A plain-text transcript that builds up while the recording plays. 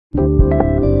So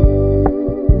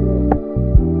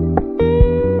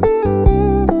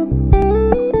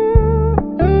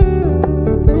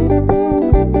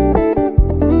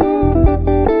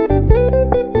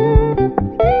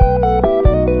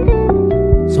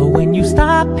when you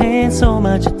stop paying so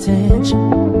much attention,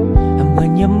 and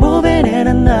when you're moving in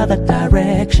another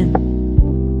direction,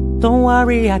 don't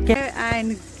worry, I get.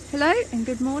 And hello and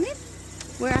good morning.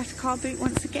 We're at a car boot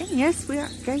once again. Yes, we're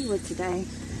at Gaywood today,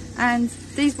 and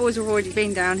these boys have already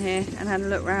been down here and had a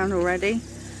look around already.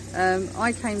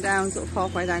 I came down sort of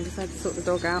halfway down because I had to sort the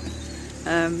dog out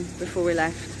before we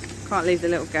left. Can't leave the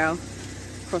little girl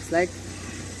cross-legged.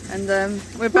 And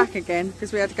we're back again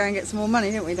because we had to go and get some more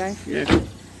money, didn't we, Dave? Yeah.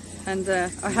 And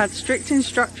I had strict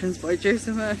instructions by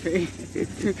Joseph Murphy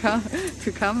to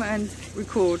come and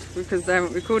record because they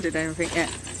haven't recorded anything yet.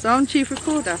 So I'm chief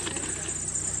recorder.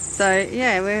 So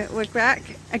yeah, we're back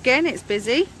again. It's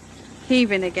busy,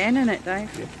 heaving again, isn't it, Dave?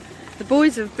 Yeah. The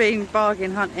boys have been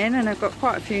bargain hunting and they've got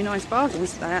quite a few nice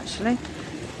bargains today, actually.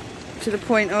 To the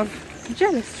point of I'm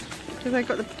jealous because they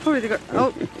got probably got.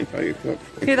 Oh, 8 o'clock.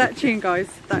 Hear that tune, guys?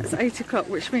 That's 8 o'clock,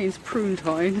 which means prune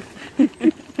time.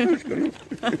 And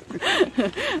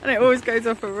it always goes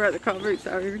off when we're at the car boot,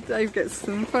 so Dave gets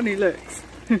some funny looks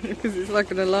because it's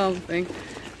like an alarm thing.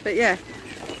 But yeah,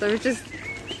 so we just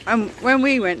when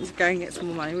we went to go and get some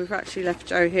more money, we've actually left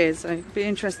Joe here, so it'd be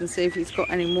interesting to see if he's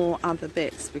got any more other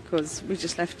bits because we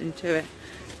just left him to it.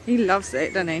 He loves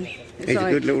it, doesn't he? He's like,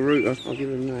 a good little route, I'll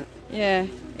give him that. Yeah,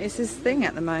 it's his thing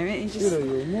at the moment. He just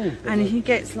and he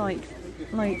gets like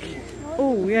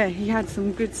oh yeah, he had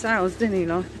some good sales, didn't he?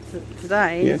 Like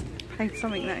today, yeah. He paid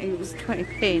something that he was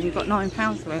 20p and he got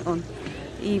 £9 for it on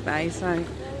eBay. So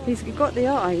he's got the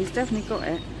eye. He's definitely got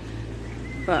it.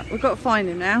 But we've got to find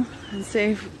him now and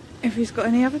see if he's got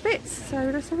any other bits. So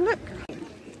let's have a look.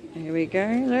 Here we go.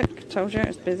 Look, told you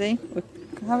it's busy. We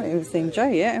haven't even seen Joe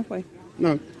yet, have we?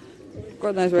 No.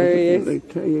 God knows where he is.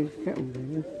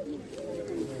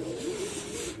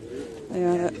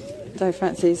 Yeah, Dave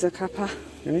fancies a cuppa.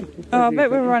 Okay. Oh, I bet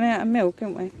we're running out of milk,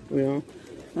 aren't we? We are.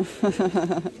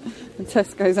 And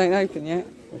Tesco's ain't open yet.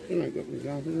 I still ain't got my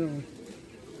glasses, have I?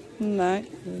 No.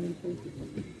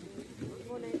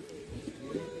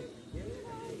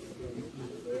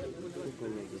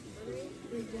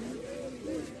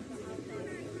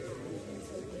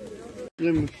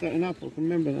 Them was setting up, I can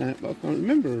remember that, but I can't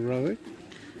remember a row.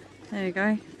 There you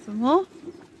go. Some more.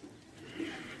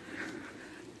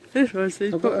 This one's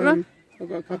his popular. I've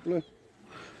got a couple of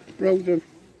rolls of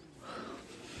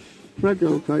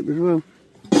fragile tape as well.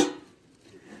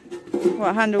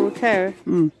 What, handle with care?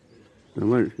 Don't know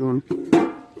where it's gone.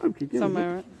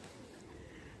 Somewhere, right?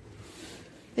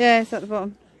 Yeah, it's at the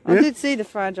bottom. Yeah? I did see the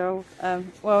fragile,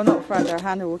 well, not fragile,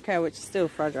 handle with care, which is still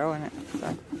fragile, isn't it?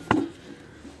 So.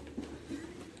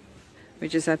 We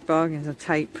just had bargains of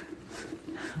tape,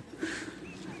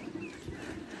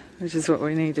 which is what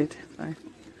we needed. So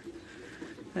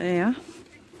there you are.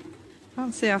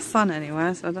 Can't see our son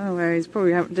anywhere, so I don't know where he's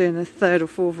probably doing the 3rd or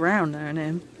 4th round there and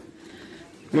him.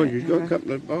 Well, he's got a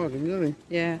couple of bargains, hasn't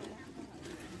he? Yeah,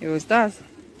 he always does.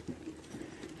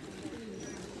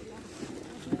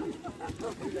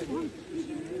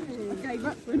 Gave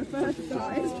up for the first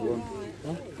time.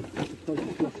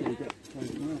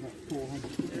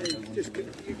 Just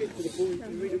you get to the point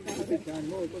and read a bit down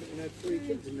more, but you had 3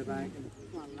 kids in the bag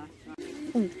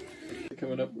and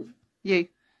coming up with you.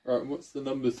 Right, what's the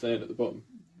numbers saying at the bottom?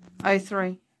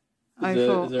 03,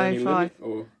 04, 05.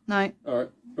 Or... No. Alright,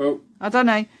 well. I don't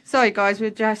know. Sorry guys, we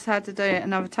just had to do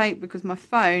another tape because my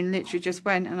phone literally just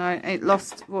went and it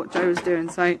lost what Joe was doing.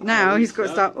 So now he's got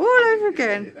to start all over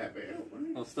again.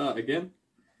 I'll start again.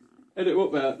 Edit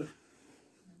what bit?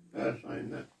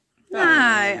 No,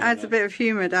 adds a bit of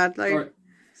humour, Dad. Like... Right,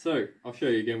 so I'll show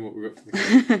you again what we've got for the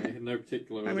camera. In no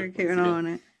particular order. I'm going to keep an eye on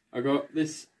it. I got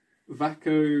this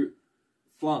Vaco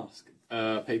flask.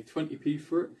 Paid 20p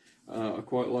for it. I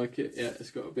quite like it. Yeah,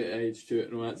 it's got a bit of age to it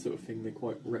and all that sort of thing. They're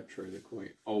quite retro. They're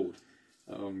quite old.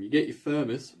 You get your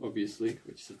thermos, obviously,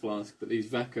 which is a flask, but these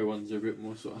Vaco ones are a bit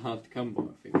more sort of hard to come by,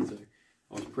 I think. So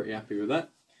I was pretty happy with that.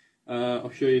 I'll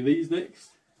show you these next.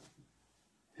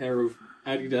 Pair of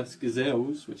Adidas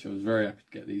Gazelles, which I was very happy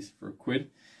to get these for £1.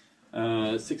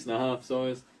 6.5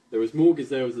 size. There was more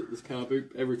Gazelles at this car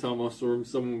boot. Every time I saw them,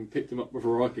 someone picked them up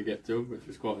before I could get to them, which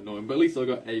was quite annoying. But at least I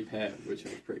got a pair, which I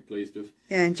was pretty pleased with.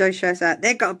 Yeah, and Joe shouts out,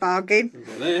 they've got a bargain.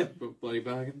 Got there, got bloody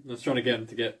bargain. I was trying to get them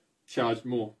to get charged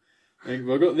more. I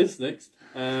got this next,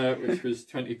 which was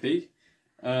 20p.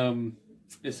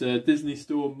 It's a Disney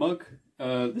Store mug.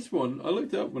 This one, I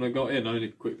looked it up when I got in. I only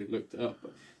quickly looked it up.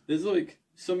 But there's like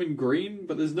some in green,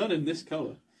 but there's none in this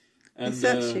colour. And, it's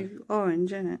actually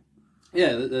orange, isn't it?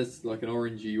 Yeah, there's like an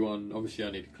orangey one. Obviously,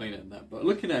 I need to clean it and that. But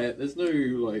looking at it, there's no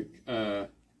like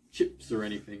chips or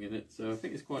anything in it, so I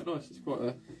think it's quite nice. It's quite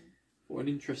an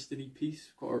interesting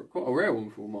piece, quite a rare one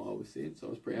for what I was seeing. So I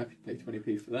was pretty happy to pay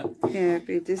 20p for that. Yeah, it'd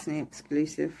be a Disney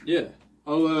exclusive. Yeah,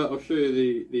 I'll show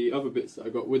you the other bits that I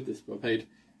got with this. But I paid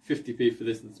 50p for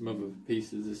this and some other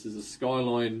pieces. This is a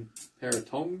Skyline pair of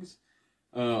tongs.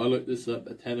 I looked this up,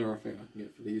 a tenner I think I can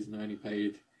get for these, and I only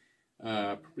paid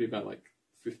probably about like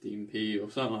 15p or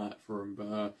something like that for them.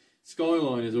 But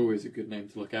Skyline is always a good name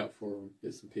to look out for on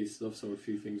bits and pieces. I've sold a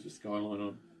few things with Skyline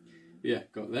on. But yeah,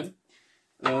 got them.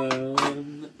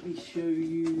 Let me show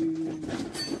you.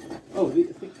 Oh, I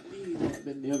think these might have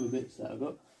been the other bits that I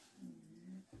got.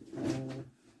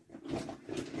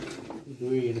 I'll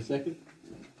do in a second.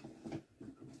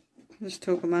 Just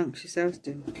talk amongst yourselves.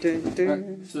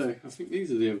 Right, so I think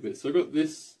these are the other bits. So I got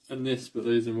this and this, but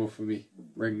those are more for me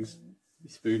rings,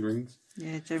 spoon rings.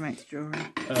 Yeah, Joe makes jewellery.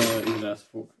 Even that's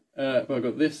fork. But I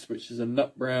got this, which is a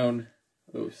nut brown.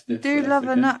 You do love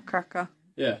a nutcracker.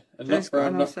 Yeah, a nut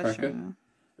brown nutcracker,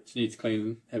 which needs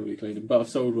cleaning, heavily cleaning. But I've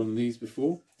sold one of these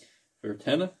before for a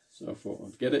tenner, so I thought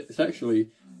I'd get it. It's actually,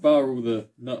 bar all the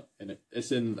nut in it,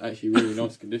 it's in actually really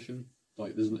nice condition.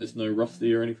 Like it's no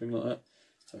rusty or anything like that.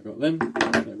 So I got them.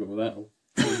 I got all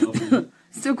that.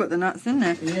 Still got the nuts in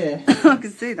there. Yeah, I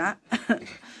can see that.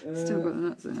 Still got the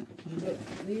nuts in it. I've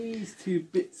got these two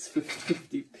bits for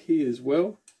 50p as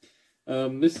well.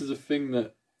 This is a thing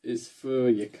that is for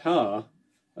your car.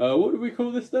 What do we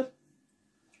call this stuff?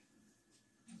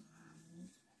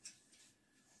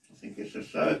 I think it's a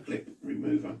circlip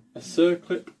remover. A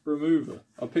circlip remover.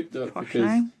 I picked it up Posh because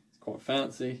name. it's quite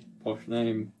fancy, posh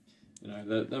name. You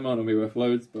know, they might not be worth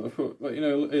loads, but I thought, like, you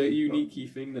know, a unique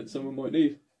thing that someone might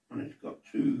need. And it's got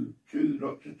two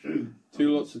lots of two.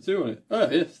 2 lots of 2 on it. Oh,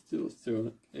 yes, 2 lots of 2 on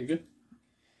it. There you go.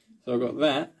 So I got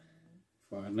that.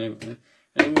 If I name it there.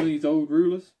 And all these old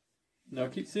rulers. Now, I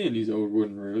keep seeing these old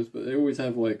wooden rulers, but they always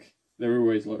have, like, they're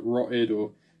always, like, rotted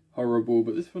or horrible.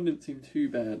 But this one didn't seem too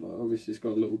bad. Like, obviously, it's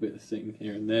got a little bit of thing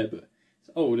here and there, but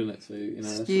it's old, isn't it? So, you know.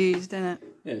 It's used, isn't it?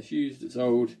 Yeah, it's used, it's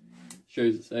old,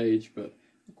 shows its age, but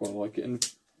I quite like it.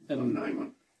 And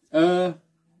Name on.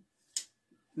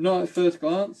 Not at first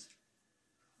glance,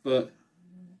 but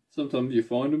sometimes you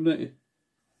find them, don't you?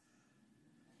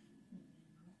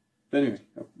 But anyway,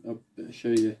 I'll better show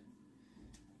you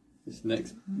this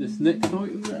next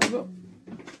item that I've got.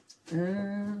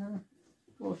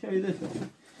 I'll show you this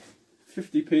one.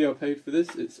 50p I paid for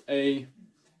this. It's a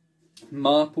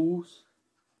Marples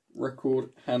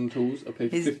record hand tools. I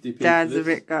paid 50p Dad's for this. a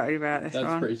bit gutted about this Dad's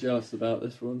one. pretty jealous about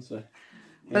this one, so.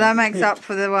 But that makes up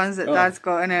for the ones that Dad's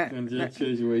got in it. And it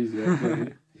shows you where he's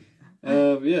got.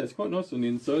 But yeah, it's quite nice on the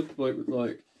inside. The bloke was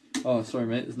like, "Oh, sorry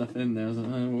mate, there's nothing in there." I was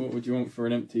like, "Oh, what would you want for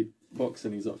an empty box?"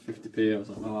 And he's like, 50p. I was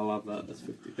like, "Oh, I'll have that. That's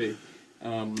 50p."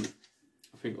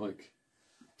 I think like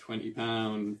 £20,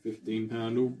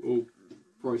 £15, all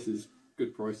prices,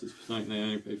 good prices for something they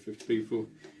only paid 50p for.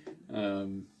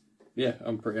 Yeah,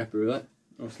 I'm pretty happy with that.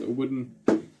 Nice little wooden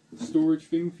storage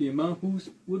thing for your marbles,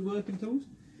 woodworking tools.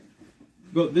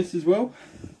 Got this as well.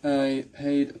 I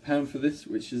paid £1 for this,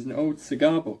 which is an old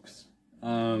cigar box.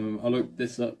 I looked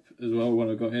this up as well when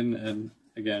I got in, and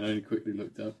again, I only quickly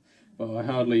looked up, but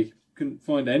I couldn't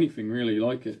find anything really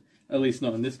like it, at least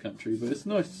not in this country, but it's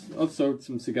nice. I've sold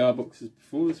some cigar boxes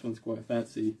before. This one's quite a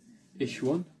fancy-ish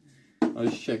one. I'll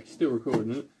just check, it's still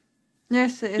recording, isn't it?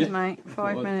 Yes, it is, Yeah. mate.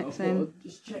 5 minutes in. I'd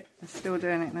just check. I'm still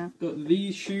doing it now. Got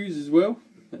these shoes as well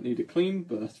that need a clean,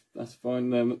 but that's fine.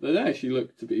 They don't actually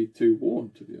look to be too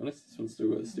worn, to be honest. This one's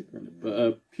still got a sticker in it.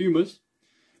 But Pumas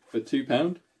for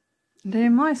 £2. They're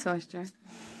my size, Joe.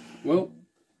 Well,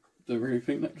 don't really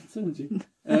think that concerns you.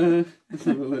 Let's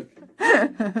have a look.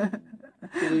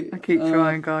 I keep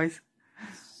trying, guys.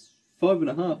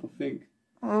 5.5, I think.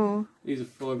 Oh. These are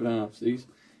 5.5. These.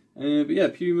 But yeah,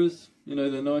 Pumas. You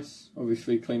know, they're nice.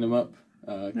 Obviously, clean them up.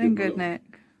 They're in good nick.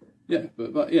 Yeah,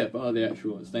 but yeah, bar the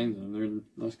actual stains on them, they're in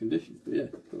nice condition. But yeah,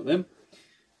 got them.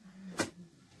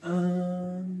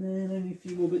 And then only a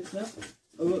few more bits now.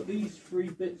 I got these 3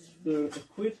 bits for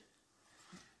 £1.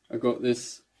 I got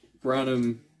this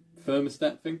Branham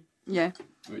thermostat thing. Yeah.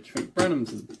 Which I think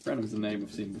Branham's a name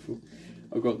I've seen before.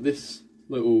 I've got this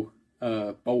little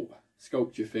bolt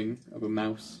sculpture thing of a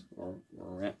mouse or a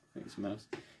rat. I think it's a mouse.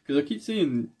 Because I keep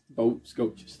seeing bolt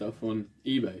sculpture stuff on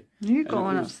eBay. You got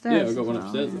one upstairs. Yeah, I got one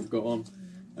upstairs that I've got on.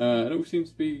 It all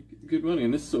seems to be good money,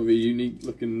 and this is sort of a unique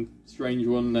looking, strange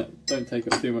one that don't take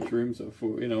up too much room, so I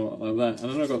thought, you know what, I'll have that.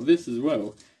 And then I got this as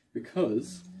well,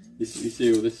 because you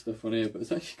see all this stuff on here, but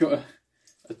it's actually got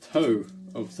a toe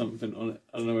of something on it.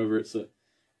 I don't know whether it's a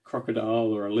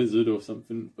crocodile or a lizard or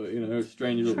something, but you know, a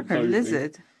strange little Like toe a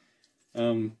lizard.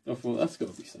 thing. I thought that's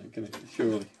got to be something, can it?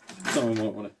 Surely someone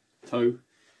might want a toe.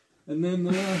 And then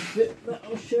the last bit that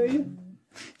I'll show you.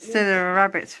 Instead of a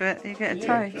rabbit's foot, you get a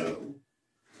toe. Turtle.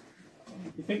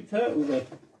 You think turtle there?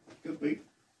 Could be.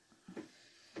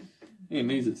 It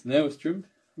needs its nails trimmed.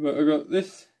 But I got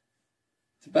this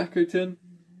tobacco tin,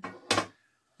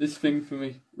 this thing for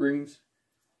me rings,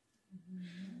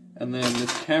 and then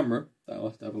this camera that I'll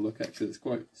have to have a look at because it's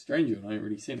quite strange and I ain't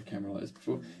really seen a camera like this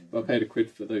before. But I paid £1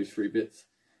 for those 3 bits,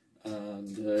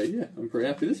 and yeah, I'm pretty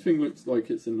happy. This thing looks like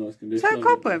it's in nice condition. Is there a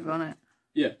cobweb on it?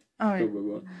 Yeah, oh, yeah. cobweb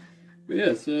one. But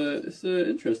yeah, it's an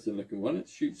interesting looking one. It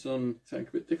shoots on something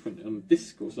a bit different, on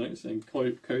disc or something. It's saying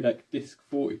Kodak Disc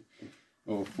 40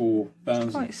 or 4000.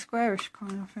 It's quite squarish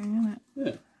kind of thing, isn't it?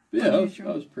 Yeah, but yeah,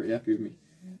 I was pretty happy with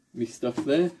me stuff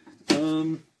there.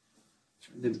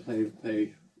 Didn't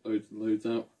pay loads and loads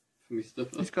out for me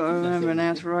stuff. Just got to remember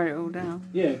now to write it all down.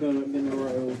 Yeah, going to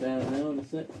write it all down now in a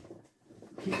sec.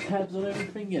 Keep tabs on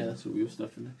everything. Yeah, that's all your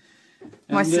stuff in there.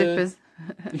 And, My slippers.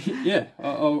 Yeah,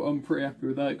 I'm pretty happy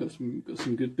with that. Got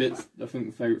some good bits. I think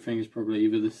the favourite thing is probably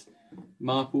either this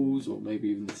Marples or maybe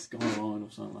even the Skyline or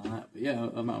something like that. But yeah,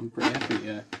 I'm pretty happy.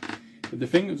 Yeah, but the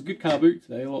thing, it was a good car boot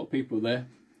today. A lot of people there,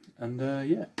 and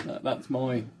yeah, that's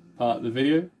my part of the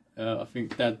video. I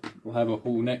think Dad will have a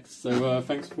haul next. So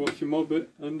thanks for watching my bit,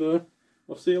 and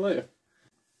I'll see you later.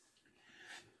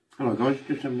 Hello guys,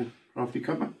 just having a crafty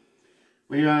cuppa.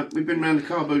 We've been round the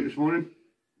car boot this morning.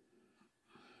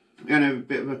 We had a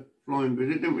bit of a flying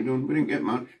visit, didn't we, Dawn? We didn't get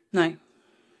much. No.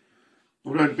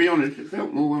 Although, to be honest, it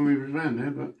felt more when we was round there,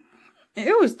 but...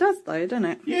 It always does though, doesn't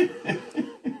it? Yeah.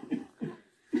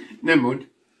 Never mind.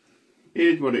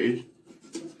 Here's what it is.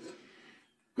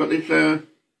 Got this, I've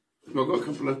got a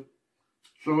couple of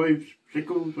scythes,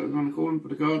 sickles, whatever you want to call them, for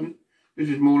the garden. This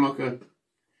is more like a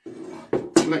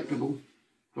collectible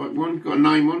type one. Got a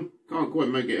name on. Can't quite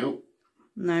make it out.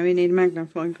 No, we need a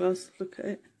magnifying glass to look at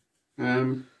it. I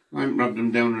haven't rubbed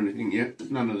them down or anything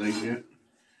yet. None of these yet.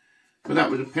 But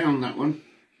that was £1, that one.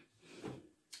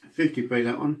 50p,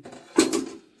 that one.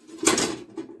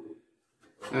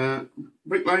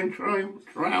 Brick Lane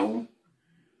trowel.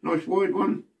 Nice wide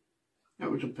one. That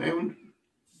was £1.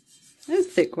 It's a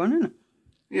thick one, isn't it?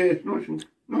 Yeah, it's nice and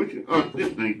oh,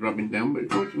 this needs rubbing down, but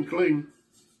it's nice and clean.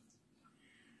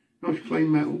 Nice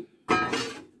clean metal.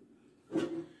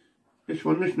 This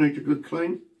needs a good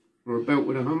clean. Or a belt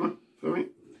with a hammer, something.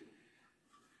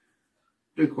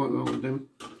 Do quite well with them.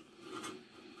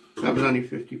 That was only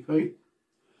 50p.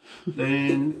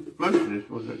 Then most of this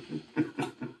was actually.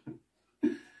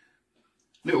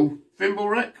 Little thimble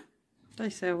rack. They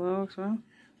sell well as well.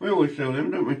 We always sell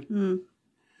them, don't we? Mm.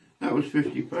 That was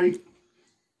 50p.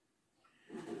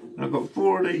 And I've got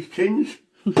 4 of these tins.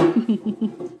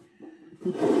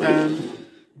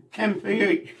 10p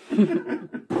each.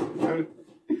 So,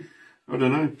 I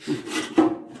don't know.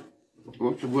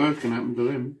 What's the worst can happen to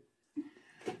them?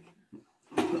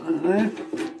 Put that there.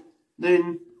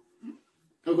 Then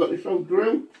I've got this old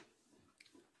drill.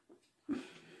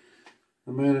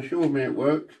 The man assured me it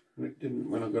worked, and it didn't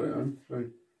when I got it home. So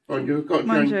I've got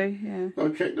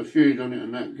to check the fuse on it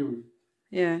and that. Give them.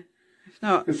 Yeah. It's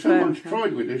not. Because someone's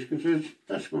tried with this because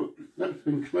that's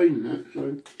been cleaned that.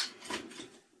 So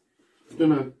don't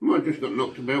know. Might have just got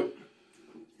knocked about.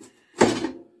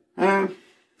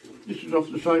 This is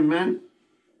off the same man.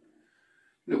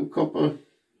 Little copper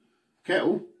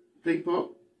kettle,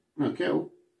 teapot, no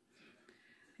kettle.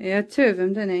 He had 2 of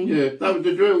them, didn't he? Yeah, that was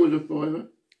the drill was a £5.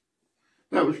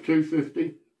 That was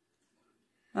 £2.50.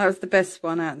 That was the best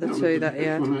one out of the 2 that he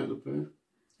had. One out of the pair.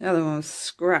 The other one was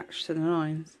scratched to the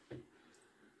nines.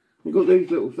 You got these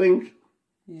little things.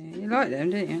 Yeah, you like them,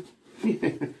 didn't you?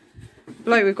 Yeah.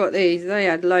 Bloke, we've got these. They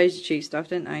had loads of cheap stuff,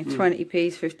 didn't they?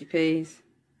 20p's, 50p's.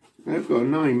 They've got a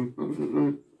name. I don't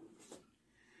know.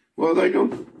 What are they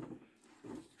done?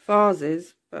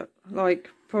 Vases, but like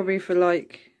probably for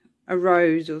like a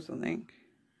rose or something.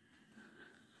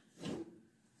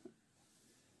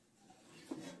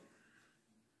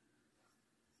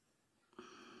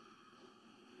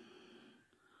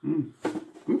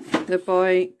 They're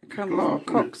by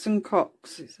Cox and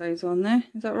Cox, it says on there.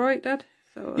 Is that right, Dad?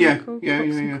 Is that what they're called?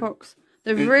 Cox and Cox.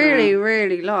 They're really,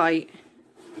 really light.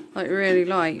 Like really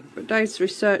light. But Dave's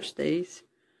researched these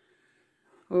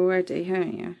already,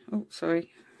 haven't you? Oh, sorry.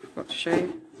 Forgot to show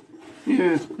you.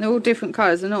 Yeah. They're all different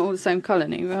colours. They're not all the same colour, are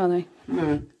they?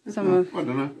 No. I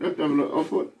don't know. Let's have a look. I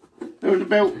thought there was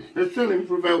about, they're selling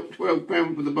for about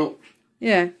 £12 for the box.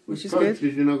 Yeah, which is good.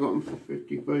 And I got them for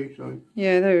 50p, so.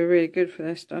 Yeah, they were really good for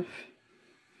their stuff.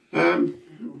 Done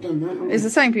that. It's the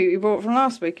same people you bought from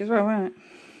last week as well, wasn't it?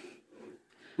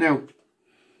 Now,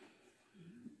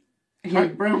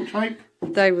 tape, brown tape.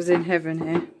 Dave was in heaven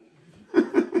here.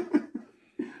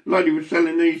 Lady was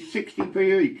selling these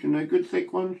 60p each, and they're good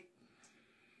thick ones.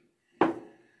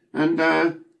 And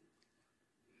I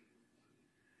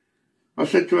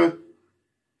said to her,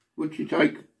 would she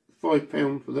take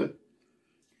 £5 for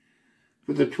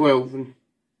the 12? And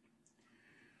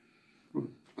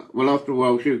well, after a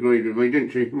while she agreed with me,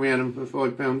 didn't she? We had them for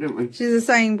 £5, didn't we? She's the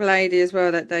same lady as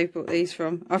well that Dave bought these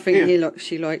from. I think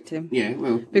she liked him. Yeah,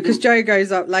 well. Because Joe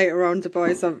goes up later on to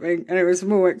buy something and it was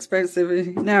more expensive,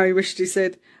 and now he wished he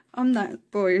said, I'm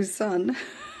that boy's son.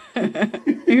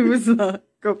 He was like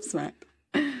gobsmacked.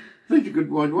 These are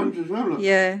good wide ones as well. Look.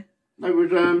 Yeah. They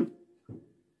was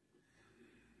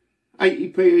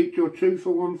 80p each or 2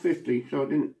 for 150, so I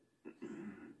didn't.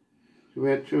 So we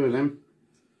had 2 of them.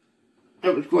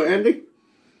 That was quite handy.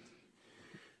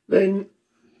 Then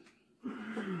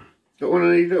got one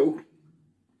of these little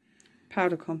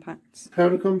powder compacts.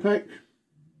 Powder compacts.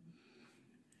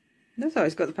 That's how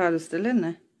it's got the powder still in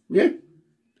there. Yeah.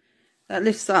 That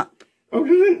lifts up. Oh,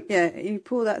 does it? Yeah, you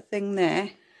pull that thing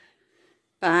there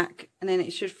back, and then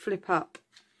it should flip up.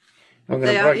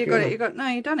 There, you got it. You got no,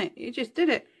 you done it. You just did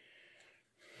it.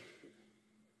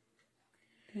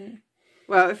 Yeah.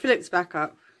 Well, it flips back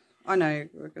up. I know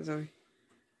because I.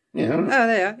 Yeah. Oh,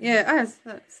 there. Yeah, it has.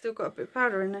 That's still got a bit of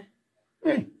powder in there.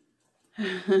 Yeah.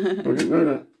 I didn't know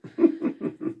that.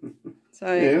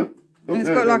 So yeah. And it's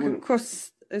got like a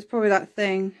cross. It's probably that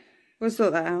thing. We'll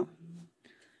sort that out.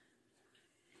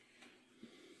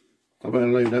 I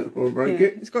better leave that before I break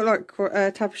it. It's got like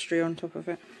tapestry on top of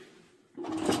it.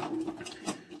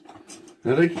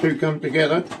 Now these two come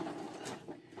together.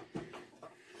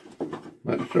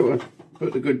 That sort of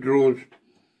put the good drawers.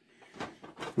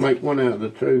 Make one out of the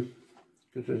two,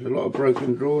 because there's a lot of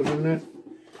broken drawers in there.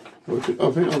 I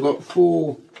think I've got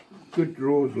 4 good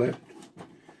drawers left.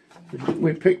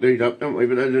 We picked these up, don't we?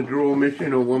 But there's a drawer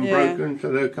missing or one broken, so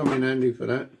they'll come in handy for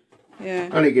that. Yeah.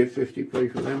 Only get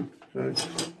 50p for them, so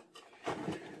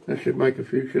that should make a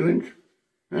few shillings.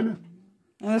 And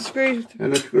a screw.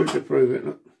 And a screw to prove it.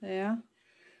 Look. Yeah.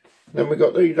 Then we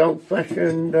got these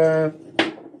old-fashioned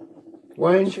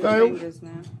weighing scales.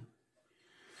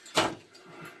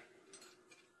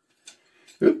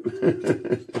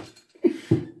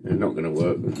 They're not going to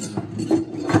work,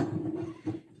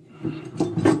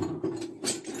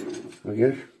 I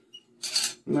guess.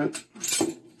 No,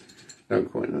 don't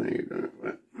quite know how you do it,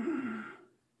 but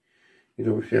you'd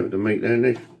obviously have to meet there.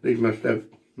 And these must have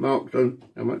marks on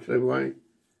how much they weigh. I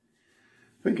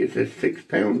think it says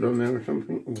 £6 on there or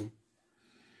something. Or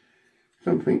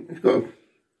something. It's got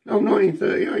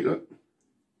 1938. Look.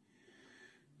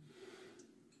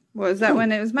 What, is that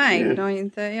when it was made?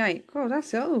 1938. God,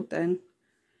 that's old then.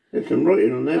 There's some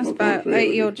writing on there. That's about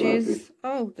 80 odd years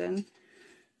old then.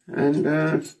 And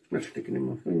that's sticking in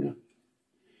my finger.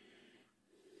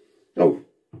 Oh,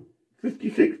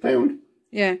 £56.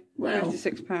 Yeah, wow.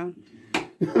 £56.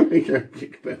 It's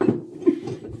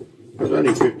 £6. There's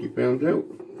only £50 out.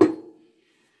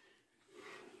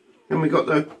 And we got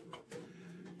the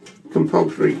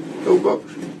compulsory toolbox.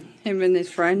 Him and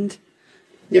his friend.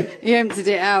 Yeah. He emptied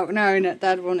it out knowing that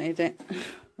Dad wanted it.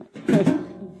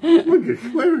 Well, you're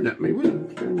swearing at me,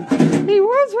 weren't you? He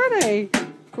was, wasn't he?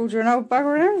 Called you an old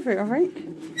bugger and everything, I think.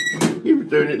 He was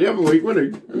doing it the other week,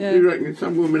 wasn't he? Yeah. You reckon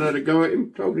some woman had a go at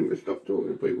him, told him to stop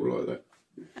talking to people like that.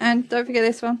 And don't forget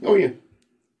this one. Oh, yeah.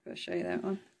 I'll show you that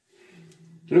one.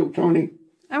 It's a little tiny.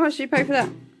 How much did you pay for that?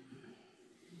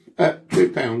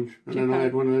 £2. And then I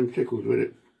had one of them tickles with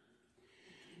it.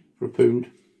 For a pound.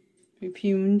 For a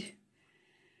pound.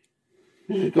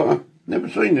 This has got a, never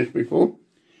seen this before.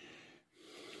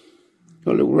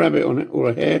 Got a little rabbit on it, or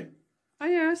a hare. Oh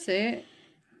yeah, I see it.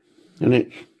 And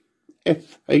it's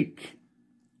F.H.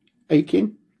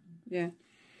 Aiken. Yeah.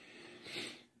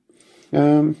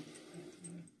 There's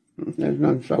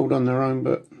none sold on their own,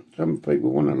 but some people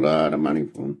want a lot of money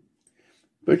for them.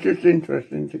 But it's just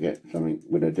interesting to get something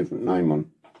with a different name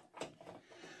on.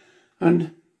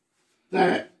 And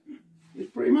that is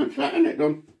pretty much that, isn't it,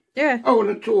 Don? Yeah. Oh,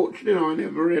 and a torch, didn't I?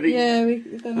 Never ready. Yeah, we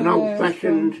don't know. An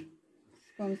old-fashioned it's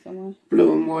gone somewhere.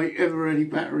 Blue and white ever-ready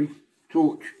battery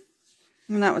torch.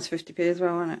 And that was 50p as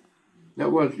well, wasn't it? That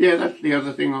was, yeah, that's the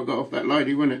other thing I got off that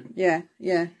lady, wasn't it? Yeah,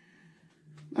 yeah.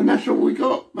 And that's all we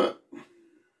got, but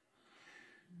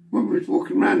when we was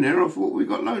walking around there, I thought we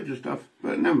got loads of stuff,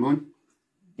 but never mind.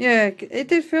 Yeah, it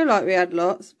did feel like we had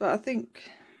lots, but I think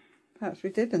perhaps we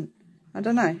didn't. I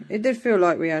don't know. It did feel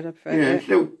like we had a fair bit.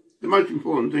 Still, the most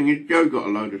important thing is Joe got a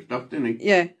load of stuff, didn't he?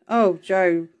 Yeah. Oh,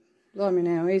 Joe. Blimey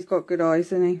now. He's got good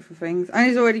eyes, hasn't he, for things. And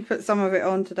he's already put some of it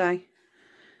on today.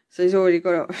 So he's already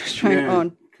got it straight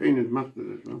on. Keen as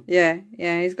mustard as well. Yeah,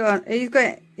 he's got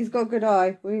a good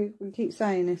eye. We keep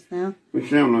saying this now. We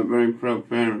sound like very proud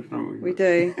parents, don't we? We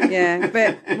do, yeah.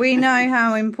 But we know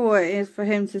how important it is for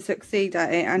him to succeed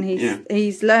at it, and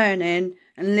he's learning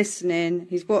and listening.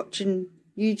 He's watching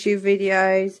YouTube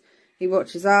videos. He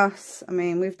watches us. I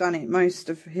mean, we've done it most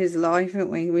of his life, haven't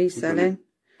we? Reselling.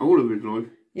 All of his life.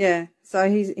 Yeah. So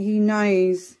he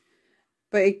knows,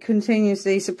 but he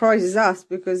continuously surprises us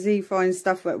because he finds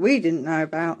stuff that we didn't know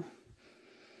about.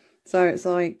 So it's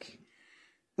like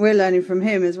we're learning from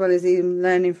him as well as him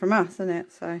learning from us, isn't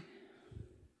it? So. I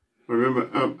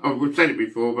remember, I've said it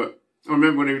before, but I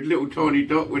remember when he was a little tiny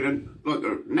dot with like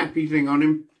a nappy thing on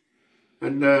him,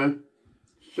 and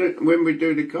so when we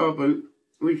do the car boot.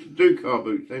 We used to do car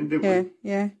boots then, didn't we?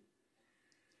 Yeah.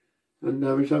 And we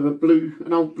used to have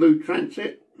an old blue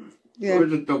transit. Yeah. It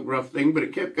was a dog rough thing, but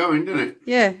it kept going, didn't it?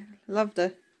 Yeah, loved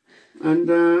her. And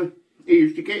he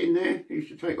used to get in there. He used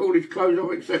to take all his clothes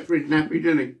off except for his nappy,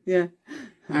 didn't he? Yeah.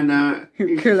 And he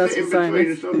used to sit in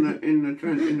between us in the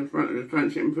front of the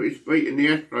transit and put his feet in the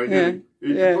ashtray, didn't he?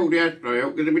 He used to pull the ashtray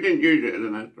out because we didn't use it as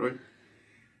an ashtray.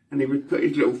 And he would put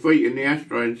his little feet in the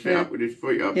ashtray and sit up with his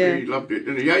feet up. Yeah. He loved it,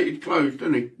 didn't he? He hated clothes,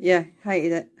 didn't he? Yeah,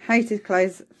 hated it. Hated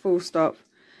clothes, full stop.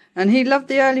 And he loved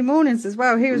the early mornings as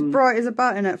well. He was bright as a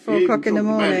button at 4 o'clock in the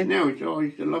morning. Now he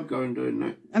used to love going doing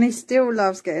that. And he still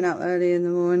loves getting up early in the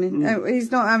morning.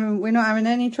 We're not having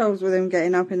any troubles with him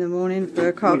getting up in the morning for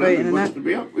a car boot and that.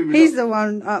 He's the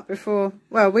one up before.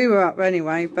 Well, we were up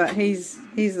anyway, but he's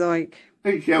like.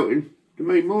 He's shouting to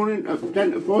me morning up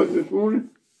 10 to 5 this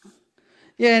morning.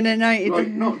 Yeah, and then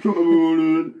not sort of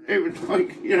morning. It was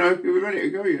like, you know, we were ready to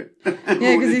go yet.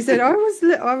 Yeah, because he said I was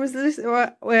listening.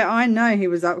 Well, I know he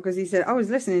was up because he said I was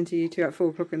listening to you two at 4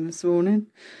 o'clock this morning,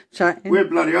 chatting. We're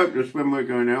bloody hopeless when we're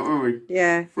going out, aren't we?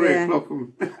 Yeah. 3 o'clock.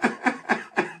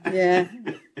 Yeah.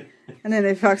 And then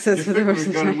they fucked us for the rest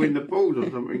of the day. We're going to win the balls or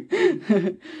something.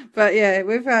 But yeah,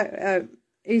 we've had.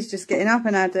 He's just getting up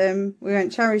and Adam. We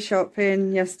went charity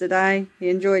shopping yesterday. He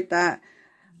enjoyed that.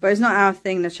 But it's not our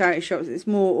thing, the charity shops. It's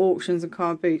more auctions and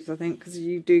car boots, I think, because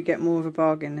you do get more of a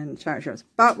bargain in charity shops.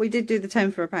 But we did do the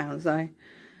 10 for £1, so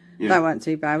that weren't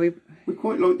too bad. We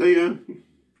quite like the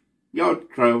yard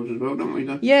trails as well, don't we?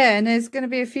 Yeah, and there's going to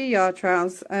be a few yard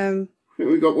trails. I think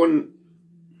we got one.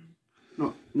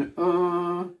 Not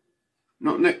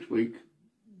next week.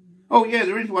 Oh yeah,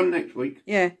 there is one next week.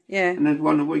 Yeah. And there's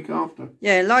one the week after.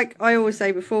 Yeah, like I always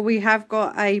say before, we have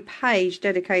got a page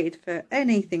dedicated for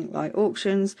anything like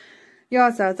auctions,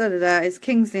 yard sales, It's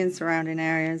Kingsley and surrounding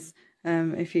areas.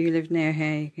 If you live near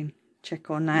here, you can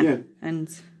check on that. Yeah. And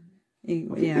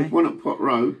there's one at Pot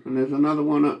Row, and there's another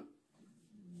one at.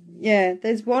 Yeah,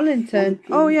 there's Wallington.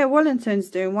 Oh yeah, Wallington's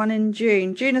doing one in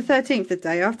June the 13th, the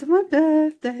day after my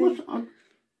birthday.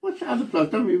 What's the other place?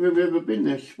 Don't think we've ever been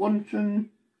there.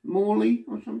 Swanton. Morley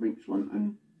or something,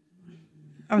 Swanton.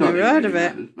 I've never heard of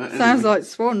it. Sounds like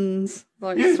swans.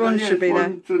 Swans should be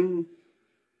Swanton.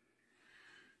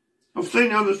 There. I've seen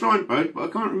it on the signpost, but I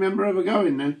can't remember ever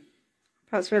going there.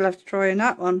 Perhaps we'll have to try in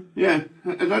that one. Yeah,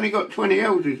 it's only got 20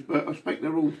 houses, but I expect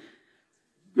they're all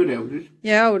good houses.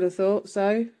 Yeah, I would have thought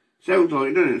so. Sounds like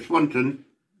it, doesn't it? Swanton.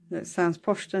 That sounds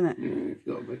posh, doesn't it? Yeah, it's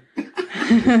got to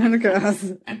be. Look at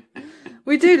us.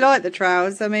 We do like the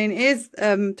trails. I mean, it is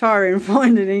tiring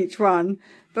finding each one,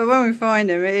 but when we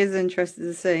find them, it is interesting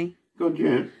to see. God,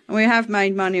 yeah. And we have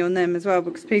made money on them as well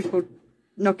because people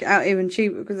knock it out even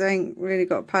cheaper because they ain't really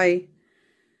got to pay.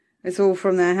 It's all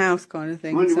from their house kind of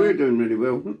thing. Mind you, we're doing really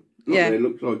well. It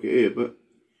looks like it here, but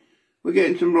we're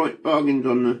getting some right bargains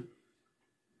on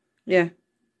the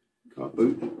car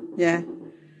boots. Yeah.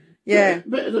 Yeah.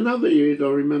 Better than other years, I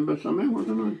remember somehow, I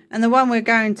don't know. And the one we're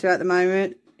going to at the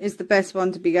moment is the best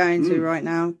one to be going to right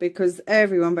now because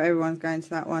everyone's going to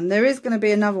that one. There is going to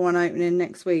be another one opening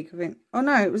next week, I think. Oh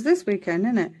no, it was this weekend,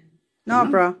 isn't it?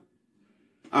 Narborough.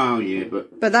 Oh yeah,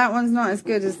 but that one's not as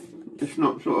good as. It's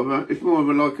not sort of a. It's more of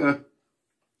a like a.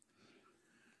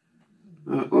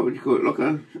 What would you call it? Like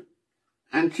a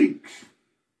antiques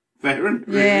fair, isn't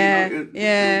it?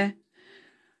 Yeah.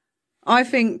 I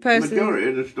think personally. The majority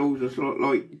of the stalls are sort of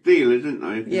like dealers, isn't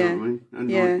they? If you know what I mean?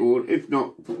 And like board, if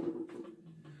not.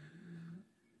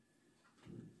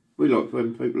 We like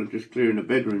when people are just clearing the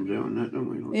bedrooms out and that, don't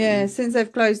we? Like since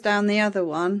they've closed down the other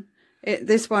one,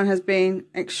 this one has been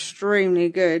extremely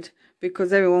good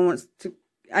because everyone wants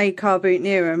a car boot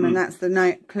near them, and that's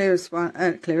the clearest one,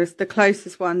 the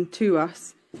closest one to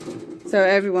us. So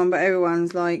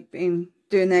everyone's like been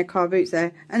doing their car boots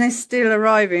there, and they're still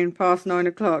arriving past 9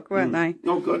 o'clock, weren't they?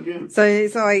 Oh God, yeah. So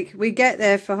it's like we get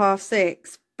there for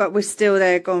 6:30, but we're still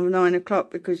there gone 9 o'clock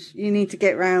because you need to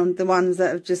get round the ones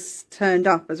that have just turned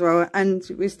up as well. And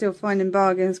we're still finding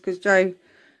bargains because Joe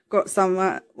got some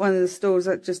at one of the stores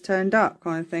that just turned up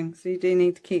kind of thing. So you do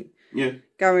need to keep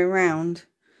going round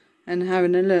and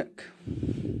having a look.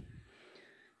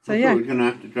 So I thought we were going to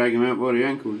have to drag him out by the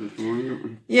ankles this morning, didn't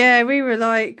we? Yeah, we were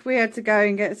like, we had to go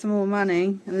and get some more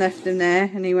money and left him there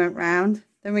and he went round.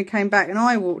 Then we came back and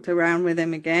I walked around with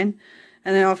him again.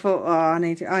 And then I thought, oh, I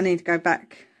need to go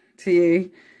back to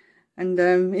you.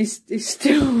 And he's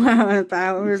still out and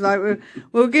about. We was like,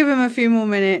 we'll give him a few more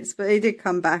minutes. But he did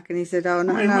come back and he said, oh,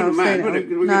 no, I mean, no, it wouldn't matter, would it?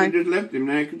 no. We could have just left him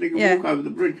there because he can walk over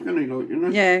the bridge, can't he, like, you know?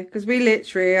 Yeah, because we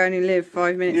literally only live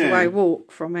 5 minutes away,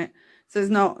 walk from it. So it's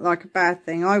not like a bad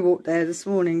thing. I walked there this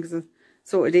morning because I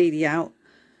sorted Edie out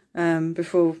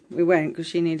before we went because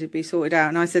she needed to be sorted out.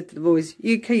 And I said to the boys,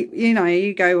 you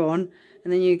go on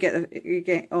and then you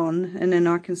get on and then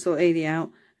I can sort Edie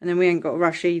out. And then we ain't got to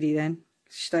rush Edie then.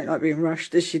 She don't like being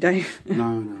rushed, does she, Dave?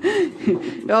 No.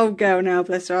 The old girl now,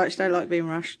 bless her heart, she don't like being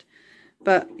rushed.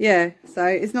 But yeah, so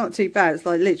it's not too bad. It's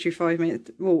like literally 5 minute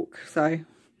walk. So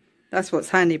that's what's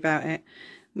handy about it.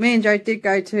 Me and Joe did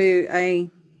go to a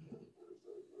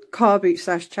carboot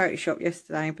 / charity shop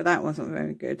yesterday, but that wasn't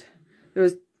very good. There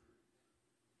was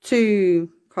 2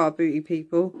 carbooty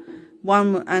people,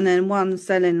 one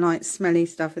selling like smelly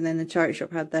stuff, and then the charity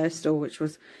shop had their store, which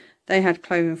was they had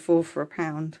clothing for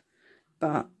 £1,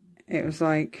 but it was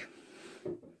like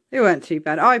it weren't too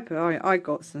bad. I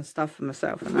got some stuff for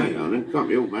myself. And Hey, darling, can't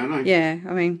be all bad, eh? yeah,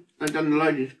 I mean they've done the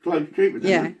ladies' clothes cheaper,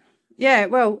 didn't they? Yeah,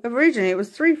 well, originally it was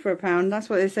 3 for £1. That's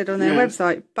what they said on their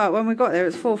website. But when we got there, it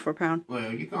was 4 for £1.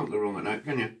 Well, you can't go wrong at that,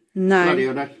 can you? No. Bloody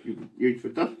hell, that's used for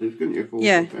dusters, couldn't you? 4 for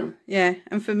 £1. Yeah.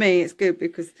 And for me, it's good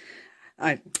because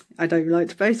I don't like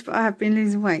to boast, but I have been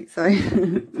losing weight. So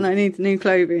and I need new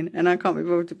clothing. And I can't be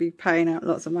bothered to be paying out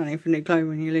lots of money for new clothing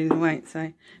when you're losing weight.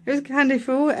 So it was handy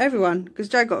for everyone because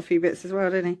Joe got a few bits as well,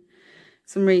 didn't he?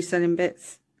 Some reselling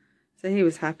bits. So he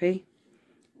was happy.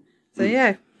 So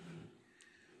yeah.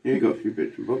 Yeah, he got a few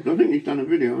bits and bobs. I think he's done a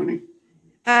video, hasn't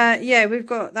he? Yeah, we've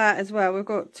got that as well. We've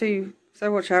got 2.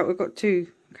 So watch out, we've got 2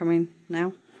 coming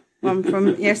now. One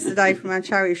from yesterday from our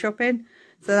charity shopping.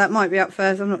 So that might be up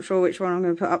first. I'm not sure which one I'm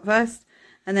going to put up first.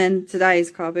 And then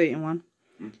today's car booting one.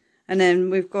 And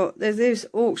then we've got, there's this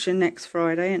auction next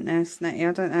Friday, isn't there, Snetty?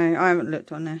 I don't know. I haven't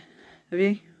looked on there. Have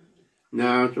you?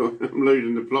 No, I'm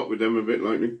losing the plot with them a bit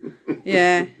lately.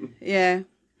 Yeah.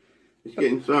 It's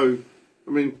getting so,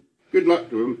 I mean, good luck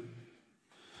to them.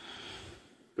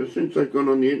 But since they've gone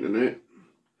on the internet,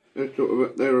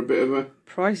 they're a bit of a...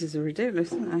 Prices are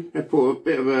ridiculous, aren't they? They're a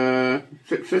bit of a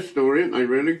success story, aren't they,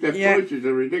 really? Their prices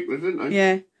are ridiculous, aren't they?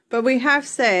 Yeah. But we have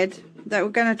said that we're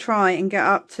going to try and get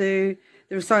up to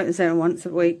the recycling centre once a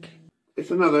week.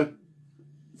 It's another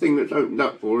thing that's opened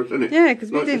up for us, isn't it? Yeah,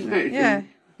 because we didn't...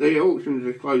 The auctions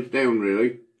are closed down,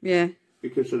 really. Yeah.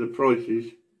 Because of the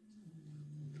prices.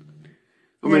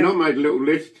 I mean, I made a little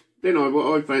list, didn't I?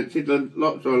 What I fancied, the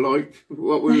lots I liked,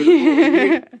 what we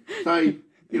would say,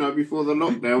 you know, before the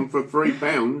lockdown for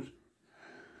 £3.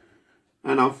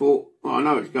 And I thought, well, I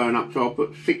know it's going up, so I'll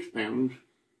put £6.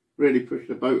 Really push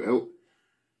the boat out.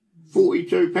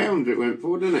 £42 it went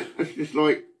for, didn't it? It's just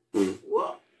like,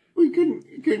 what? You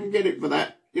couldn't get it for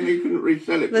that. You know, you couldn't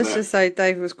resell it for that. Let's just say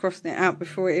Dave was crossing it out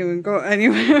before it even got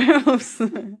anywhere else.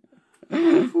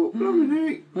 I thought,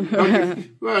 blooming heck.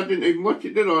 I didn't even watch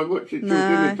it, did I? I watched it till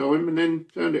dinner time and then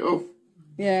turned it off.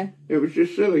 Yeah. It was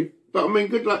just silly. But, I mean,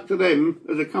 good luck to them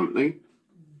as a company.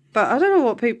 But I don't know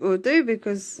what people will do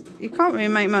because you can't really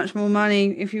make much more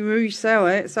money if you resell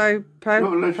it. So perhaps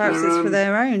it's for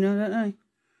their own, I don't know.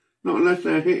 Not unless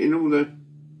they're hitting all the...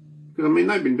 Because, I mean,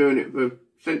 they've been doing it for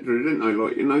centuries, haven't they?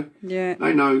 Like, you know? Yeah.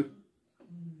 They know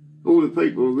all the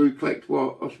people who collect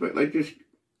what. I expect they just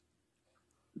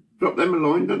drop them a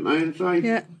line, don't they, and say...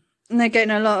 Yeah, and they're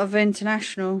getting a lot of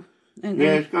international, aren't they?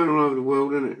 Yeah, it's going all over the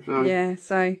world, isn't it? So, yeah,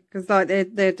 so, because like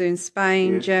they're doing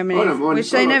Spain, Germany, I don't mind,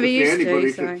 which they never used to.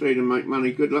 Anybody succeed and make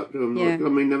money, good luck to them. Yeah. Like, I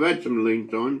mean, they've had some lean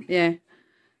times. Yeah.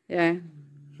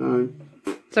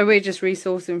 So we're just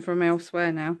resourcing from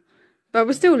elsewhere now. But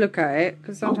we'll still look at it,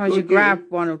 because sometimes you grab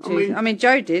one or two. I mean,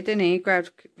 Joe did, didn't he? He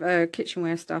grabbed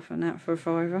kitchenware stuff and that for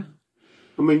 £5.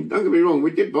 I mean, don't get me wrong,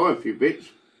 we did buy a few bits.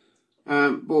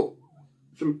 Bought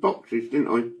some boxes, didn't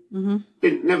I?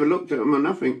 Mm-hmm. Never looked at them or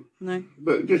nothing. No.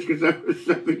 But just because they were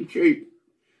so cheap.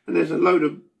 And there's a load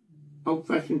of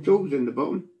old-fashioned tools in the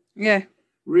bottom. Yeah.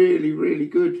 Really, really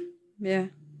good. Yeah.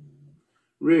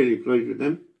 Really pleased with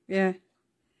them. Yeah.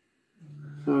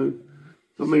 So,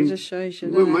 I mean, it just shows you,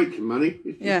 we'll make some money.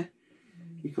 It's just, yeah.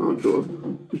 You can't sort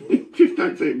of... just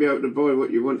don't seem to be able to buy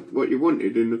what you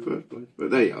wanted in the first place.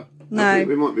 But there you are. No. I think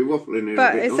we might be waffling here.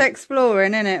 But a bit, it's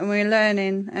exploring, isn't it? And we're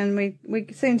learning, and we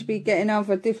seem to be getting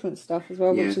other different stuff as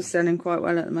well, which is selling quite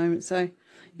well at the moment. So,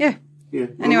 yeah. Yeah.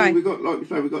 Anyway, I mean, we got, like I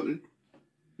say, we got the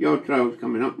yard trails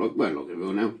coming up, like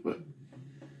everyone else. But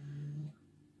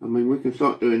I mean, we can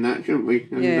start doing that, shouldn't we?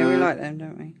 And, yeah, we like them,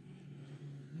 don't we?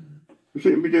 We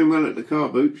seem to be doing well at the car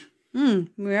boots.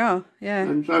 We are, yeah.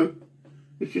 And so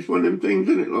it's just one of them things,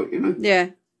 isn't it? Like, you know. Yeah.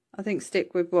 I think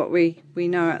stick with what we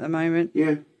know at the moment.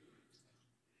 Yeah.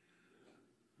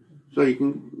 So you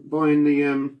can buy in the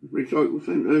recycle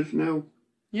centres now.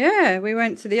 Yeah, we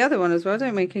went to the other one as well,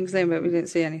 didn't we, Kings Lynn? But we didn't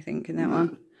see anything in that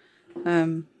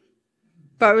one.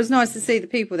 But it was nice to see the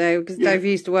people there because Dave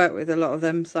used to work with a lot of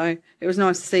them, so it was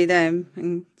nice to see them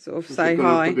and sort of say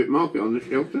hi. A bit market on the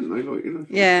shelf, didn't they? Like, you know.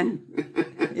 Yeah,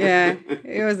 yeah,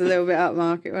 it was a little bit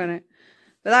upmarket, wasn't it?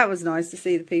 But that was nice to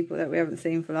see the people that we haven't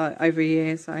seen for like over a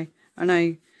year. So I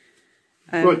know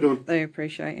they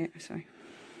appreciate it. So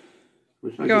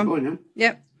we'll say goodbye now.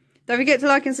 Yep. Don't forget to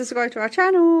like and subscribe to our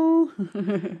channel.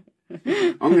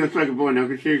 I'm going to say goodbye now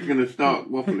because she's going to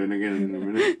start waffling again in a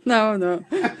minute. No, I'm not.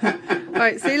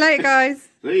 Right, see you later, guys.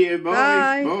 See you.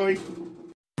 Bye. Bye.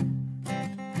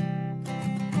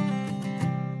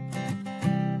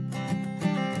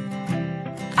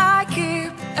 I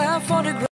keep a photograph.